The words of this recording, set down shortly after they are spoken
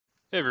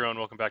Hey everyone,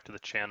 welcome back to the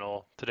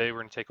channel. Today we're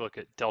going to take a look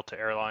at Delta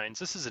Airlines.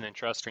 This is an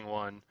interesting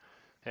one,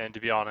 and to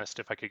be honest,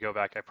 if I could go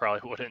back, I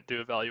probably wouldn't do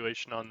a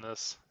valuation on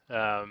this.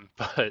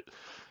 But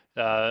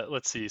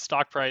let's see,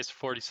 stock price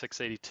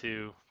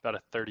 46.82, about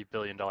a $30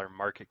 billion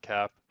market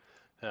cap.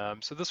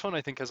 So this one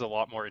I think has a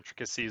lot more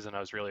intricacies than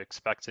I was really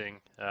expecting.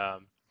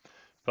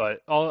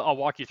 But I'll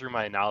walk you through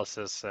my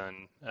analysis,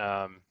 and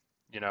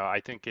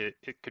I think it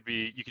could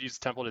be you could use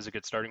the template as a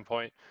good starting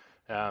point,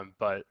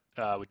 but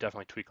we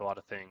definitely tweak a lot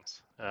of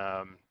things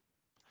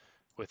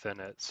within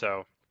it.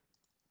 So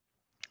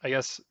I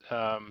guess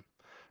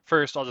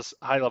first I'll just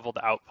high level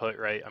the output,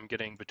 right? I'm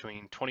getting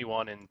between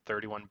 21 and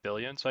 31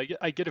 billion. So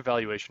I get a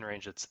valuation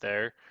range that's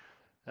there.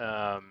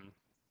 Um,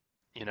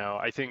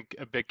 I think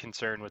a big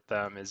concern with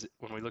them is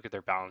when we look at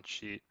their balance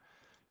sheet,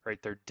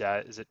 right? Their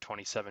debt is at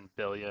 27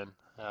 billion,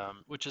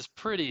 which is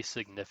pretty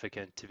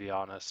significant to be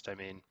honest. I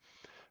mean,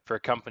 for a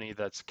company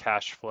that's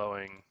cash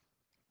flowing,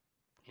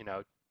 you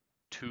know,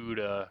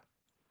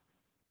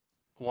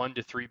 1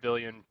 to 3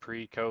 billion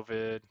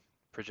pre-COVID,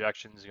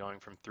 projections going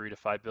from 3 to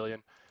 5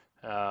 billion.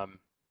 Um,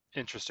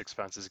 Interest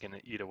expense is going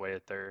to eat away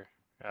at their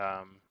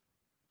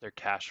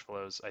cash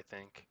flows. I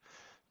think,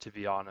 to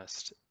be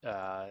honest,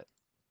 they're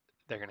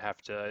going to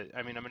have to.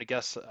 I mean, I'm going to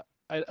guess.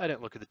 I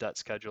didn't look at the debt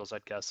schedules.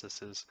 I'd guess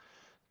this is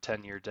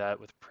 10-year debt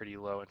with pretty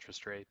low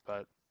interest rate,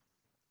 but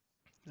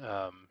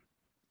um,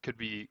 could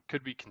be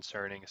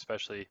concerning,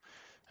 especially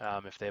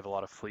if they have a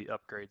lot of fleet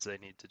upgrades they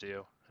need to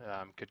do.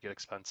 Could get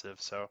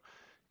expensive, so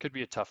could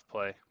be a tough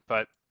play.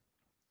 But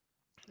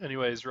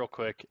anyways, real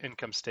quick,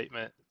 income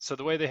statement. So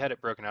the way they had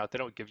it broken out, they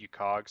don't give you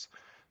COGS.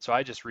 So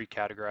I just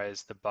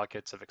recategorized the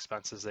buckets of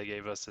expenses they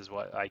gave us as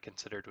what I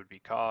considered would be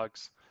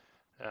COGS.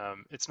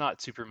 It's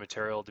not super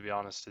material, to be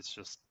honest. It's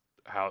just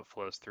how it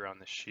flows through on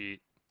the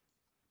sheet.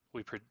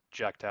 We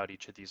project out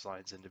each of these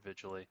lines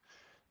individually.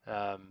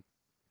 Um,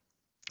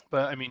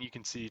 but I mean, you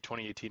can see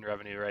 2018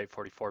 revenue, right?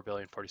 44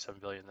 billion,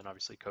 47 billion. Then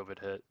obviously COVID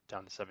hit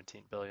down to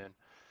 17 billion.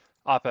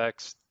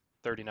 OpEx,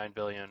 39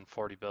 billion,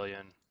 40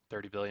 billion,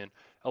 30 billion.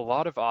 A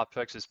lot of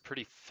OpEx is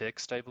pretty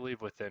fixed, I believe,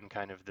 within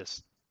kind of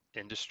this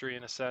industry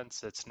in a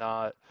sense. It's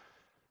not,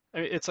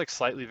 I mean, it's like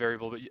slightly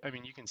variable, but I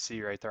mean, you can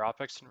see, right, their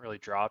OpEx didn't really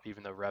drop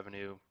even though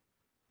revenue,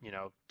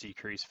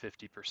 decreased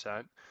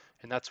 50%.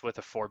 And that's with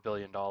a $4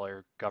 billion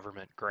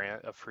government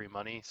grant of free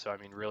money. So, I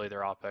mean, really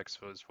their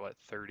OpEx was what,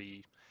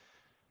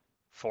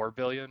 34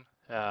 billion?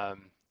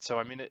 So,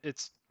 I mean,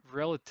 it's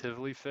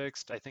relatively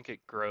fixed. I think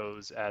it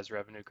grows as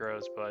revenue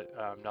grows, but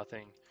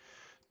nothing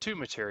too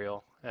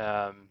material.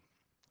 And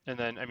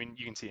then, I mean,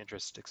 you can see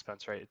interest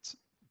expense, right? It's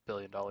 $1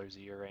 billion a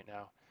year right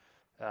now.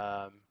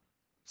 Um,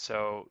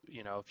 so,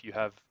 if you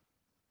have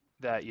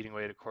that eating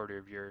away at a quarter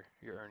of your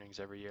earnings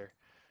every year,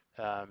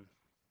 um,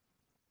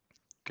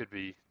 could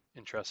be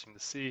interesting to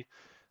see.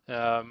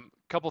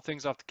 Couple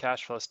things off the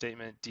cash flow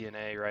statement,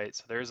 D&A, right?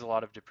 So there's a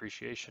lot of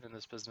depreciation in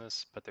this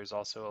business, but there's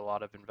also a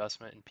lot of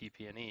investment in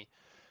PP&E.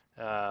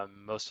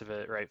 Most of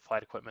it, right,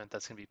 flight equipment,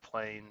 that's going to be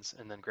planes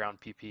and then ground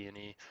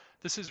PP&E.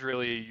 This is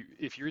really,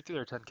 if you read through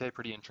their 10K,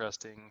 pretty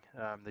interesting.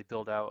 They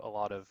build out a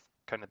lot of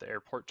kind of the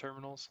airport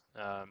terminals.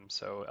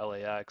 So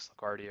LAX,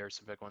 LaGuardia are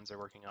some big ones they're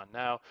working on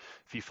now.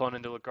 If you've flown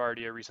into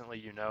LaGuardia recently,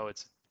 you know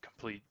it's a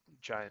complete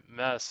giant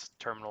mess.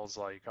 Terminals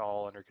like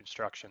all under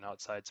construction,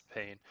 outside's a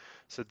pain.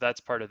 So that's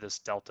part of this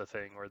Delta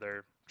thing where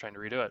they're trying to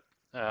redo it.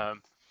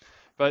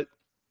 But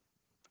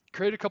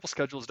create a couple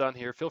schedules down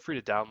here. Feel free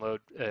to download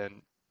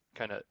and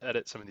kind of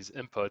edit some of these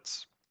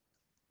inputs.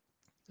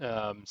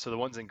 So the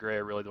ones in gray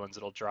are really the ones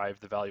that'll drive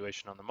the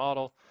valuation on the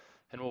model.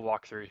 And we'll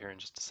walk through here in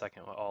just a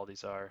second what all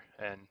these are.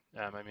 And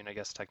I mean, I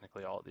guess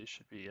technically all of these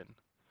should be in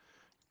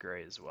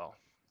gray as well.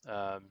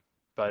 Um,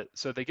 but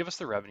so they give us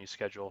the revenue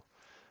schedule.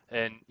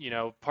 And,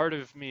 part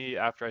of me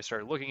after I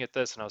started looking at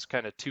this and I was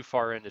kind of too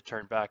far in to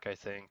turn back, I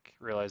think,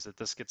 realized that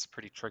this gets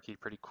pretty tricky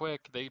pretty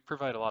quick. They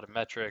provide a lot of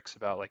metrics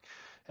about like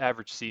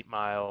average seat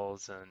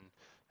miles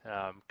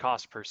and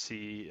cost per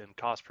seat and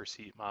cost per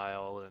seat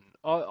mile and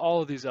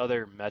all of these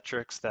other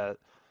metrics that,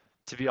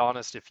 to be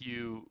honest, if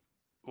you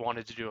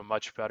wanted to do a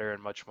much better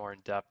and much more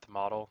in-depth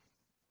model,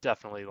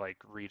 definitely like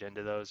read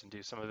into those and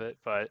do some of it.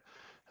 But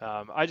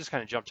I just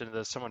kind of jumped into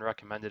this. Someone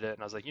recommended it,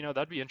 and I was like,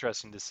 that'd be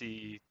interesting to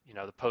see,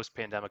 the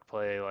post-pandemic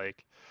play.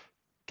 Like,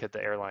 could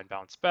the airline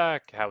bounce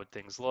back? How would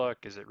things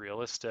look? Is it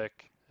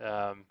realistic?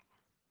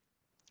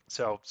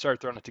 So started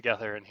throwing it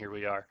together, and here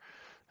we are.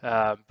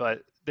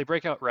 But they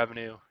break out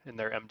revenue in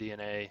their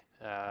MD&A.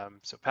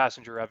 So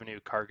passenger revenue,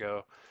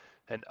 cargo,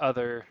 and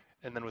other.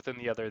 And then within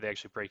the other, they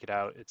actually break it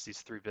out. It's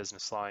these three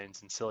business lines: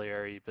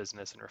 ancillary,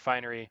 business, and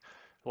refinery,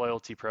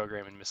 loyalty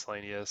program, and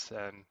miscellaneous.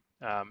 And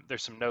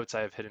there's some notes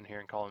I have hidden here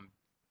in column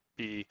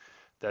B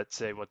that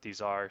say what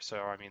these are. So,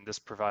 I mean, this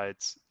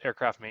provides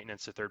aircraft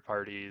maintenance to third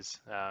parties,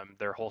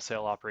 their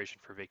wholesale operation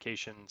for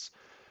vacations,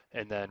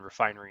 and then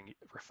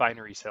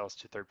refinery sales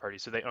to third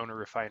parties. So they own a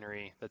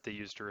refinery that they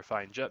use to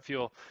refine jet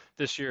fuel.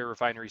 This year,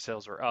 refinery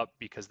sales were up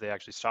because they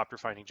actually stopped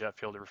refining jet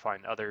fuel to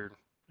refine other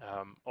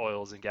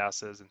oils and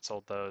gases and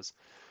sold those.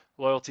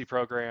 loyalty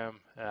program,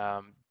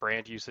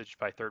 brand usage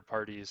by third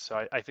parties.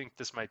 So I think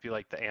this might be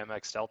like the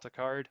Amex Delta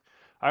card.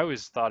 I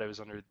always thought it was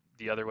under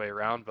the other way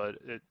around, but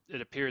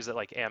it appears that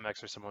like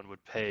Amex or someone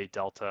would pay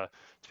Delta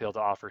to be able to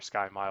offer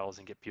Sky Miles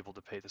and get people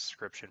to pay the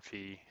subscription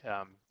fee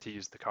to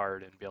use the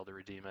card and be able to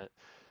redeem it.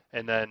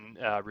 And then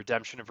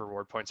redemption of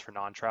reward points for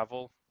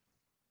non-travel.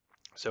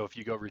 So if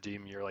you go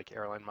redeem your like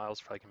airline miles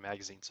for like a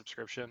magazine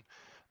subscription,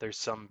 there's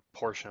some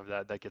portion of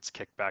that that gets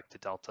kicked back to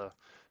Delta,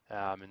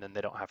 and then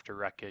they don't have to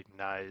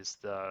recognize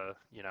the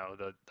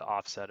the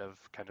offset of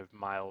kind of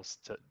miles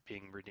to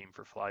being redeemed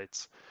for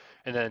flights.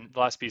 And then the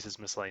last piece is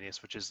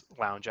miscellaneous, which is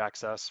lounge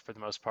access for the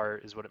most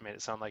part is what it made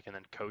it sound like, and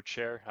then code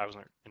share. I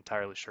wasn't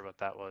entirely sure what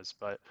that was,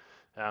 but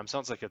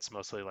sounds like it's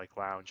mostly like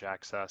lounge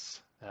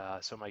access.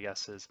 So my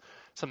guess is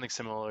something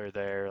similar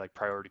there, like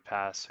Priority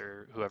Pass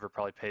or whoever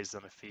probably pays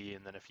them a fee.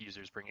 And then if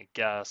users bring a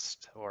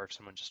guest or if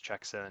someone just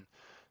checks in,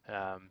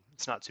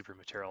 it's not super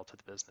material to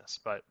the business.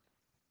 But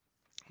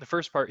the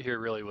first part here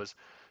really was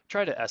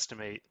try to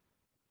estimate,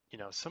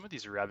 some of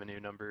these revenue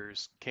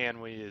numbers.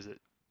 Can we? Is it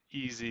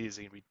easy? Is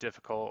it going to be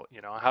difficult?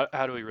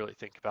 How do we really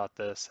think about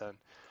this?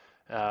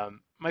 And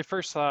my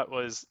first thought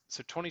was,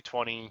 so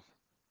 2020,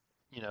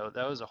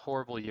 that was a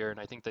horrible year. And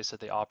I think they said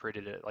they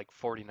operated at like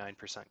 49%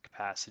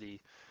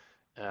 capacity.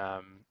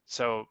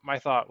 So my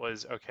thought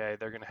was, okay,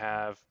 they're going to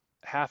have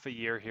half a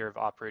year here of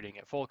operating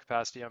at full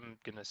capacity. I'm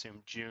going to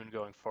assume June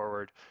going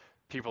forward.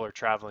 People are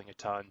traveling a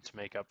ton to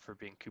make up for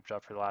being cooped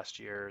up for the last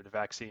year. The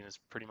vaccine is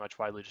pretty much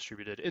widely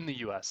distributed in the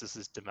US. This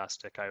is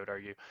domestic, I would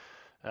argue.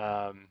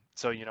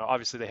 So,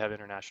 obviously they have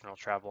international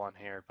travel on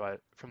here, but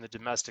from the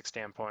domestic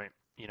standpoint,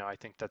 I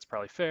think that's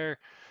probably fair.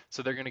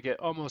 So they're going to get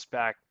almost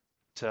back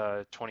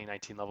to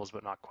 2019 levels,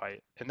 but not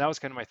quite. And that was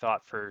kind of my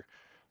thought for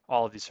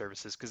all of these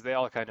services because they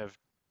all kind of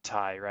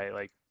tie, right?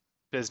 Like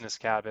business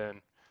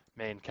cabin,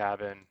 main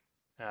cabin,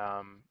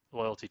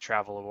 loyalty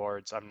travel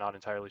awards. I'm not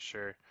entirely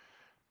sure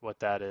what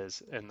that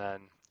is. And then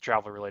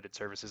travel related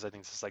services. I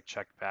think this is like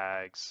check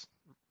bags,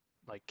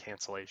 like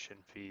cancellation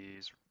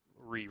fees,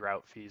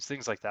 reroute fees,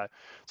 things like that.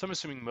 So I'm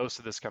assuming most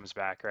of this comes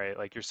back, right?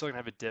 Like you're still gonna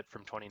have a dip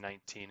from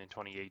 2019 and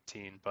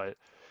 2018, but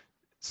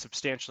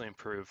substantially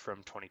improved from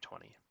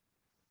 2020.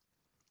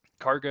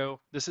 Cargo,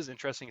 this is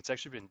interesting. It's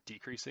actually been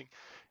decreasing.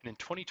 And in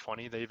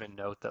 2020, they even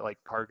note that like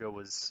cargo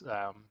was,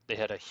 they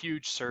had a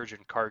huge surge in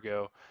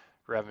cargo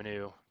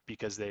revenue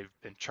because they've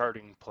been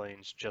charting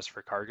planes just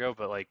for cargo.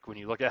 But like when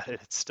you look at it,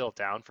 it's still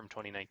down from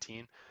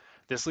 2019.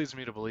 This leads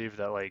me to believe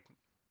that like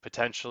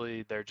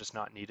potentially they're just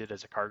not needed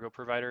as a cargo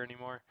provider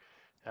anymore.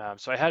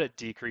 So I had it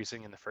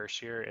decreasing in the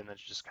first year and then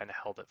just kind of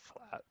held it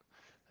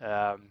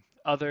flat.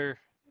 Other,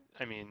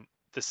 I mean,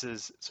 this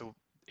is, so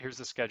here's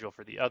the schedule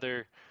for the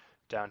other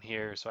down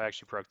here. So I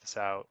actually broke this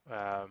out.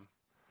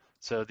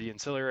 So the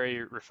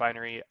ancillary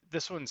refinery,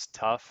 this one's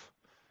tough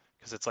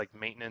because it's like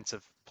maintenance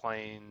of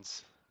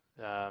planes,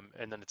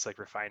 and then it's like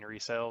refinery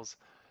sales.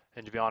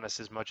 And to be honest,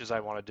 as much as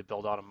I wanted to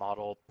build out a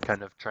model,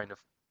 kind of trying to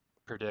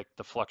predict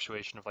the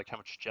fluctuation of like how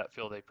much jet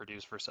fuel they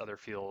produce versus other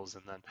fuels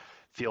and then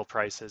fuel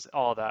prices,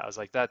 all of that, I was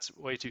like, that's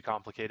way too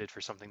complicated for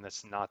something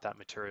that's not that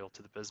material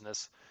to the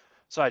business.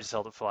 So I just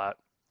held it flat.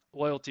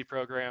 Loyalty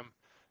program,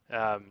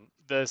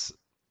 this,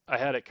 I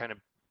had it kind of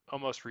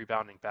almost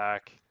rebounding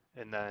back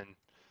and then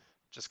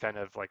just kind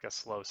of like a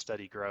slow,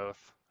 steady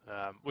growth,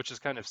 which is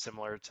kind of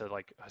similar to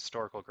like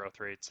historical growth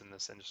rates in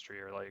this industry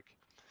are like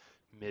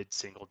mid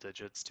single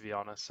digits, to be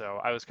honest. So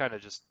I was kind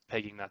of just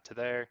pegging that to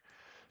there.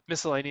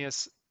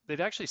 Miscellaneous, they've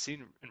actually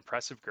seen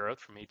impressive growth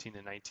from 18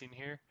 to 19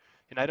 here.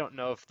 And I don't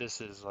know if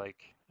this is like,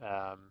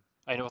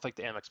 I know with like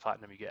the Amex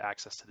Platinum, you get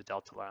access to the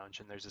Delta Lounge,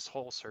 and there's this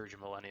whole surge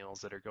of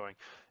millennials that are going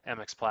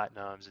Amex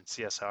Platinums and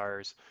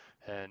CSRs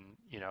and,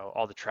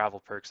 all the travel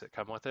perks that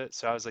come with it.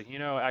 So I was like,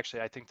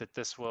 actually, I think that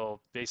this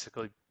will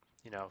basically,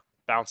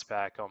 bounce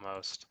back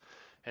almost.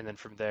 And then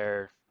from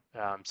there,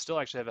 still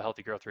actually have a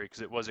healthy growth rate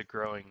because it was a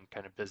growing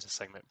kind of business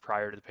segment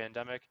prior to the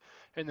pandemic,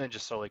 and then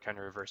just slowly kind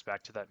of reverse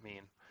back to that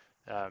mean.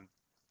 Um,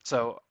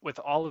 so with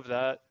all of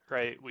that,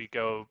 right, we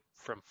go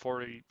from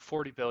 40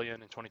 billion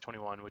in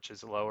 2021, which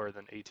is lower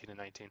than 18 and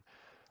 19,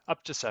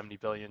 up to 70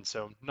 billion.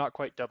 So not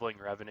quite doubling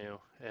revenue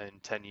in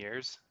 10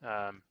 years.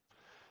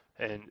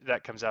 And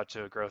that comes out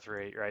to a growth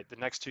rate, right? The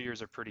next 2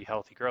 years are pretty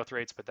healthy growth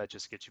rates, but that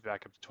just gets you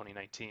back up to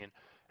 2019.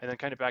 And then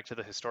kind of back to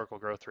the historical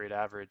growth rate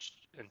average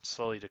and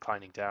slowly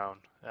declining down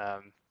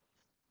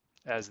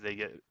as they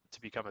get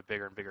to become a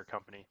bigger and bigger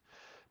company.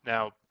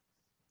 Now,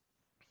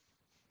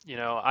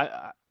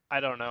 I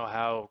don't know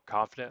how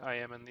confident I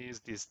am in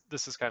these.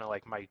 This is kind of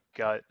like my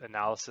gut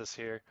analysis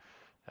here.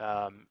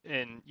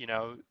 And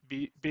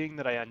being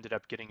that I ended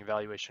up getting a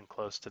valuation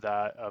close to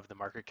that of the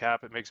market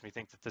cap, it makes me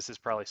think that this is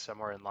probably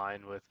somewhere in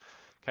line with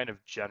kind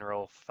of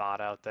general thought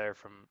out there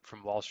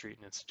from Wall Street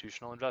and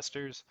institutional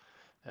investors.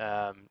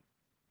 Um,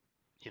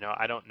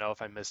 I don't know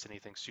if I missed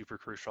anything super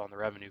crucial on the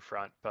revenue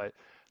front, but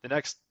the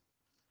next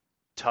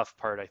tough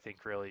part, I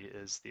think, really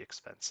is the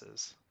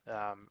expenses.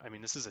 I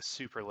mean, this is a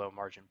super low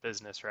margin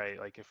business, right?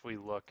 Like if we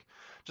look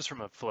just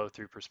from a flow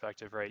through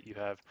perspective, right, you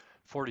have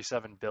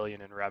 47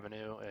 billion in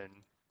revenue and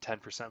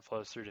 10%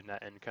 flows through to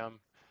net income.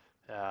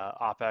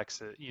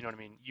 OpEx, you know what I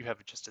mean? You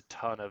have just a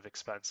ton of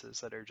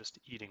expenses that are just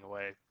eating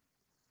away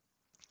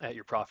at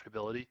your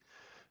profitability.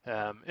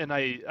 And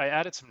I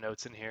added some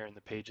notes in here in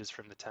the pages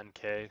from the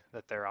 10K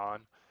that they're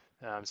on.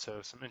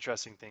 So some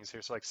interesting things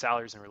here. So like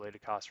salaries and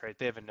related costs, right?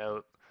 They have a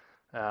note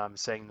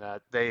saying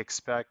that they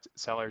expect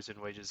salaries and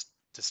wages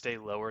to stay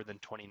lower than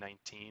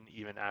 2019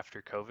 even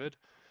after COVID.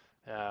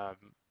 Um,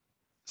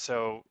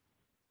 so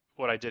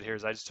what I did here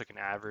is I just took an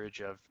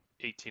average of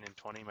 18 and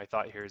 20. My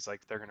thought here is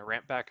like they're going to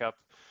ramp back up.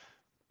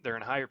 They're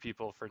going to hire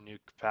people for new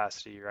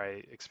capacity,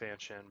 right?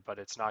 Expansion, but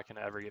it's not going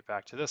to ever get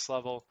back to this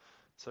level.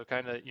 So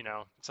kind of,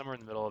 somewhere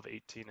in the middle of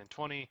 18 and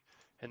 20.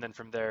 And then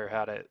from there,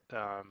 had it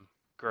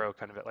grow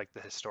kind of at like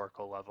the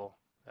historical level,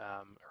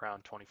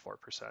 around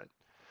 24%.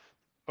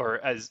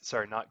 Or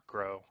sorry, not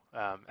grow,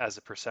 as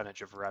a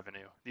percentage of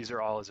revenue. These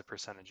are all as a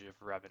percentage of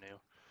revenue.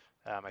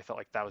 I felt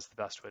like that was the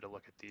best way to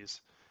look at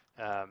these.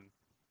 Um,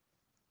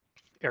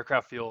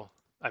 Aircraft fuel,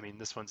 I mean,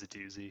 this one's a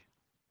doozy.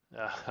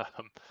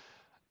 Um,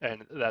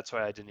 and that's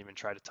why I didn't even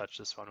try to touch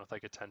this one with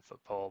like a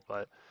 10-foot pole.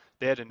 But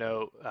they had a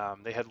note,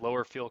 they had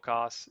lower fuel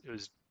costs. It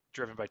was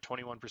driven by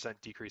 21%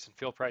 decrease in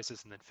fuel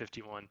prices and then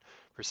 51%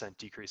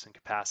 decrease in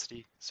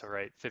capacity. So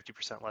right,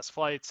 50% less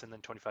flights and then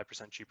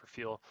 25% cheaper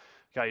fuel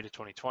got you to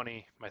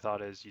 2020. My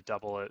thought is you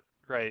double it,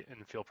 right,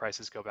 and fuel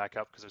prices go back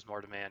up because there's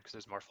more demand because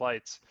there's more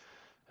flights.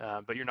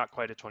 But you're not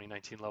quite at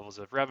 2019 levels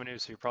of revenue,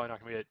 so you're probably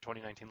not going to be at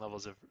 2019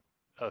 levels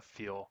of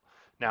fuel.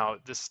 Now,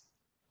 this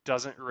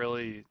doesn't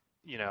really,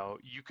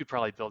 you could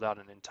probably build out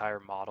an entire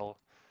model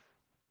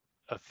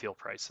of fuel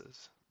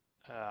prices,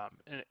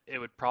 and it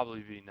would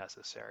probably be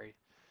necessary.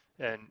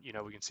 And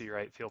we can see,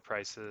 right, fuel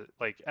prices,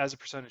 like as a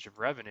percentage of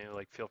revenue,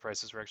 like fuel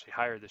prices were actually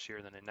higher this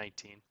year than in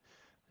 19.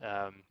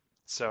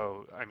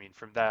 So I mean,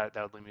 from that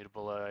would lead me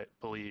to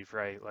believe,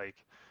 right, like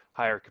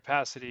higher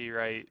capacity,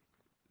 right?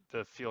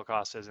 The fuel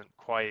cost isn't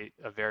quite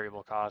a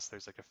variable cost.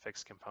 There's like a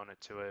fixed component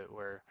to it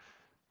where,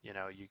 you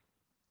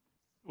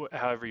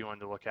however you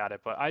wanted to look at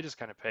it. But I just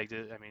kind of pegged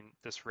it. I mean,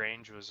 this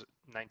range was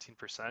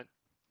 19%.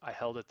 I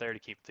held it there to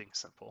keep things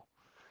simple.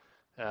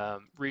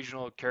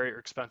 Regional carrier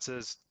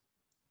expenses,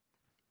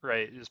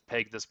 right, just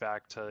pegged this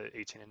back to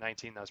 18 and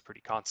 19. That was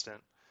pretty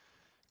constant.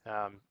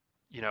 Um,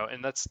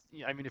 and that's,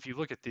 I mean, if you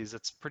look at these,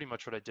 that's pretty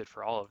much what I did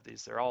for all of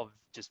these. They're all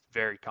just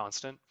very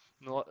constant.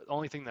 And the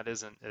only thing that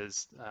isn't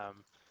is,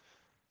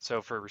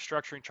 so for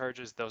restructuring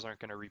charges, those aren't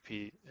going to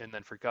repeat. And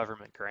then for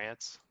government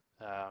grants,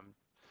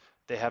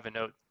 they have a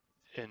note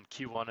in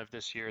Q1 of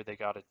this year, they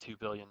got a $2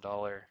 billion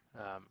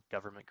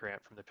government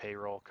grant from the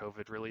payroll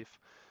COVID relief.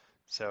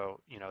 So,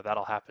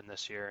 that'll happen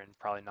this year and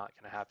probably not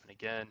going to happen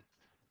again.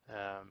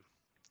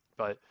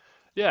 But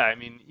yeah, I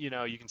mean, you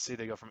can see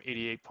they go from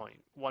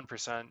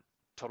 88.1%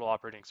 total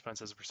operating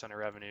expenses as a percent of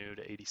revenue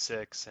to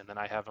 86. And then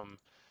I have them,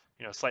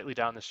 slightly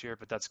down this year,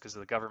 but that's because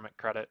of the government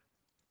credit.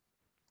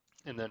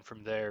 And then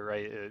from there,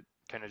 right, it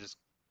kind of just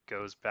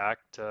goes back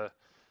to,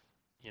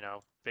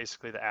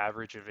 basically the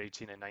average of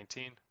 18 and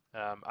 19.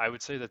 I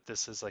would say that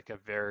this is like a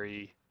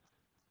very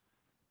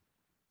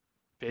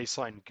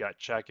baseline gut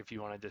check if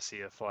you wanted to see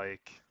if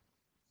like,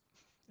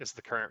 is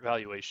the current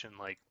valuation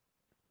like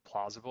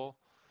plausible?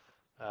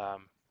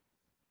 Um,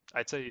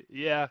 I'd say,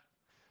 yeah,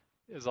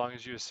 as long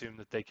as you assume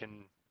that they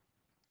can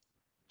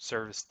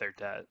service their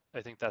debt.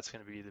 I think that's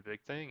going to be the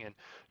big thing. And,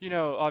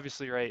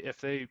 obviously, right, if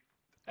they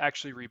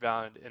actually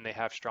rebound and they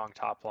have strong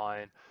top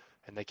line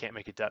and they can't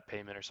make a debt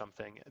payment or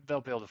something,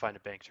 they'll be able to find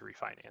a bank to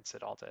refinance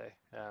it all day.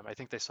 I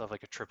think they still have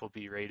like a triple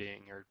B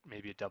rating or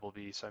maybe a double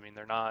B. So, I mean,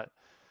 they're not,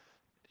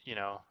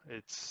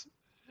 it's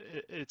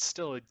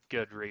still a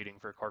good rating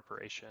for a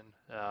corporation.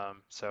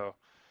 Um,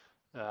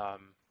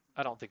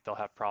 I don't think they'll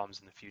have problems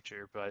in the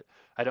future, but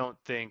I don't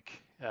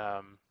think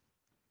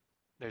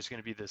there's going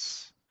to be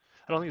this.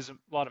 I don't think there's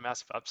a lot of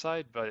massive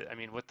upside, but I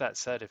mean, with that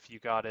said, if you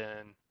got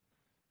in,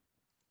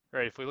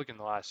 right, if we look in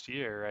the last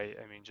year, right,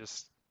 I mean,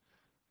 just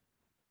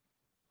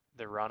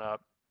the run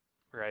up,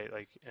 right,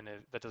 like, and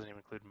that doesn't even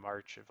include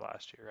March of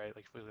last year, right?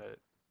 Like, if we look at,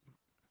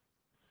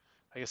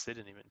 I guess they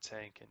didn't even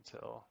tank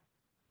until,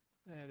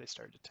 they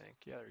started to tank.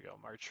 Yeah, there we go,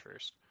 March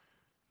 1st,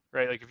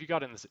 right? Like, if you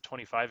got in this at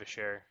 25 a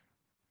share,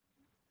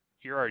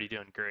 you're already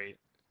doing great,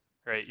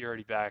 right? You're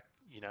already back,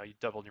 you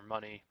doubled your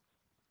money.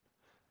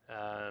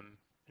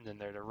 And then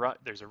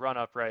there's a run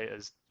up, right,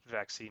 as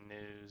vaccine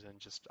news and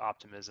just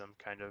optimism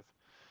kind of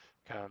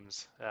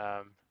comes.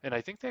 And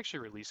I think they actually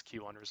released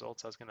Q1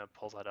 results. I was going to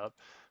pull that up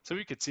so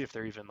we could see if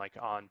they're even like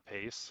on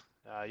pace.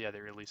 Yeah, they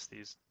released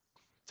these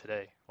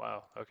today.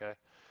 Wow. Okay.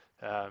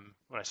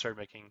 When I started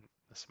making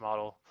this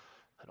model,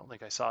 I don't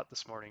think I saw it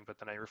this morning, but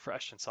then I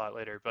refreshed and saw it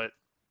later. But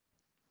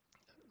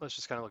let's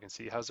just kind of look and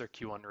see how's their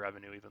Q1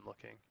 revenue even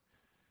looking.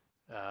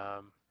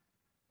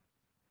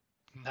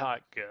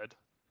 Not good,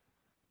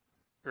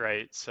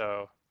 right?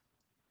 So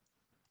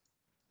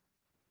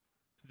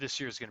this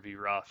year is going to be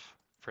rough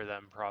for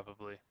them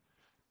probably,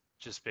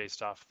 just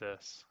based off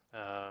this.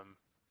 I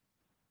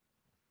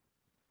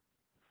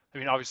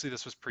mean, obviously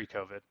this was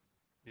pre-COVID.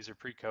 These are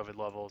pre-COVID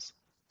levels.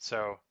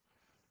 So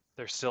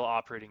they're still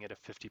operating at a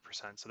 50%.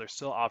 So they're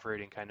still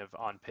operating kind of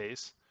on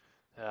pace.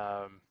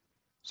 Um,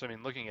 so I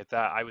mean, looking at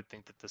that, I would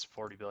think that this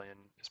 40 billion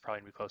is probably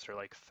gonna be closer to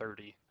like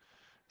 30,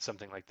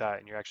 something like that,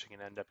 and you're actually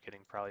gonna end up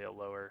getting probably a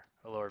lower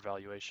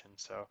valuation.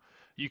 So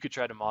you could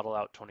try to model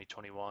out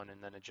 2021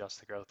 and then adjust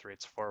the growth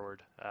rates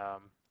forward.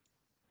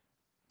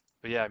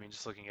 But yeah, I mean,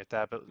 just looking at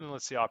that. But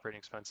let's see operating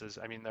expenses.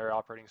 I mean, their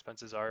operating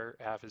expenses are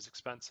half as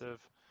expensive.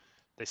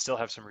 They still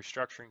have some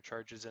restructuring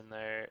charges in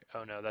there.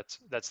 Oh no,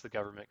 that's the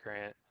government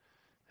grant.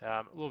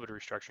 A little bit of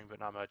restructuring, but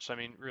not much. So I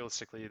mean,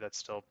 realistically, that's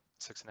still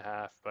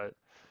 6.5, but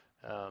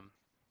um,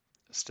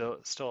 still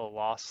a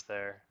loss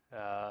there.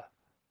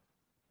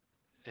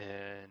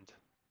 And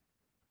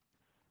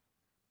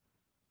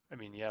I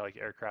mean, yeah, like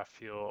aircraft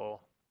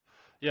fuel.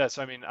 Yeah,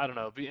 so I mean, I don't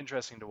know. It'd be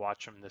interesting to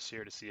watch them this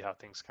year to see how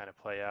things kind of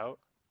play out.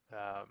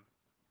 Um,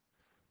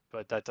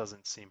 but that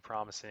doesn't seem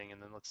promising. And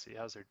then let's see,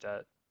 how's their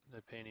debt?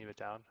 They're paying even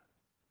down.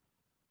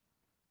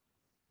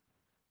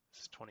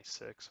 This is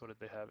 26. What did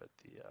they have at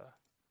the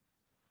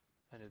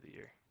end of the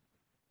year?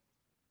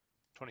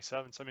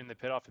 27. So I mean, they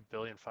paid off $1.5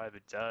 billion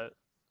of debt.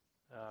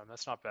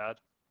 That's not bad.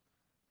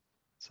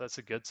 So that's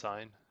a good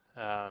sign.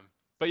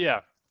 But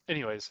yeah,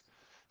 anyways,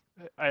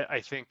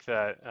 I think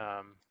that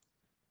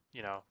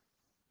you know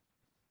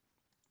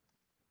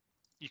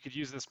you could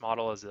use this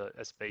model as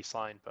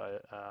baseline,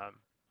 but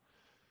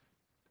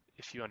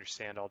if you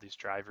understand all these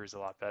drivers a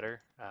lot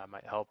better,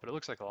 might help. But it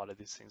looks like a lot of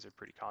these things are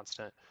pretty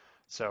constant.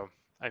 So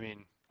I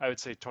mean, I would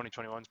say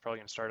 2021 is probably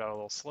going to start out a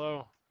little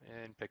slow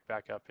and pick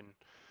back up in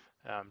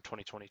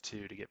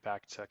 2022 to get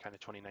back to kind of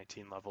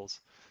 2019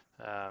 levels.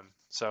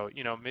 So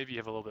maybe you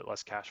have a little bit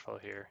less cash flow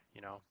here,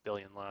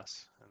 billion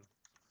less. And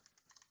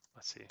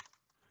let's see,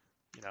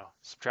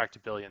 subtract a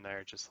billion there,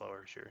 it just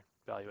lowers your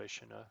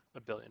valuation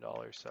 $1 billion.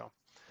 So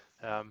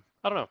I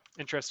don't know,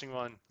 interesting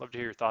one. Love to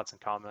hear your thoughts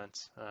and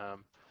comments. I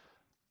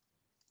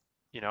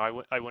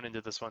went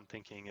into this one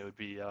thinking it would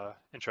be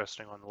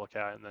interesting one to look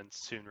at, and then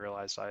soon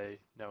realized I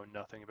know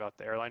nothing about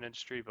the airline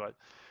industry. But at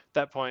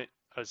that point,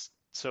 I was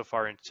so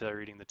far into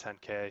reading the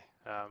 10K,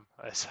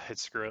 I said,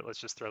 screw it, let's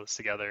just throw this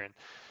together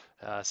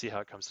and see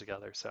how it comes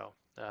together. So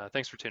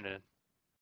thanks for tuning in.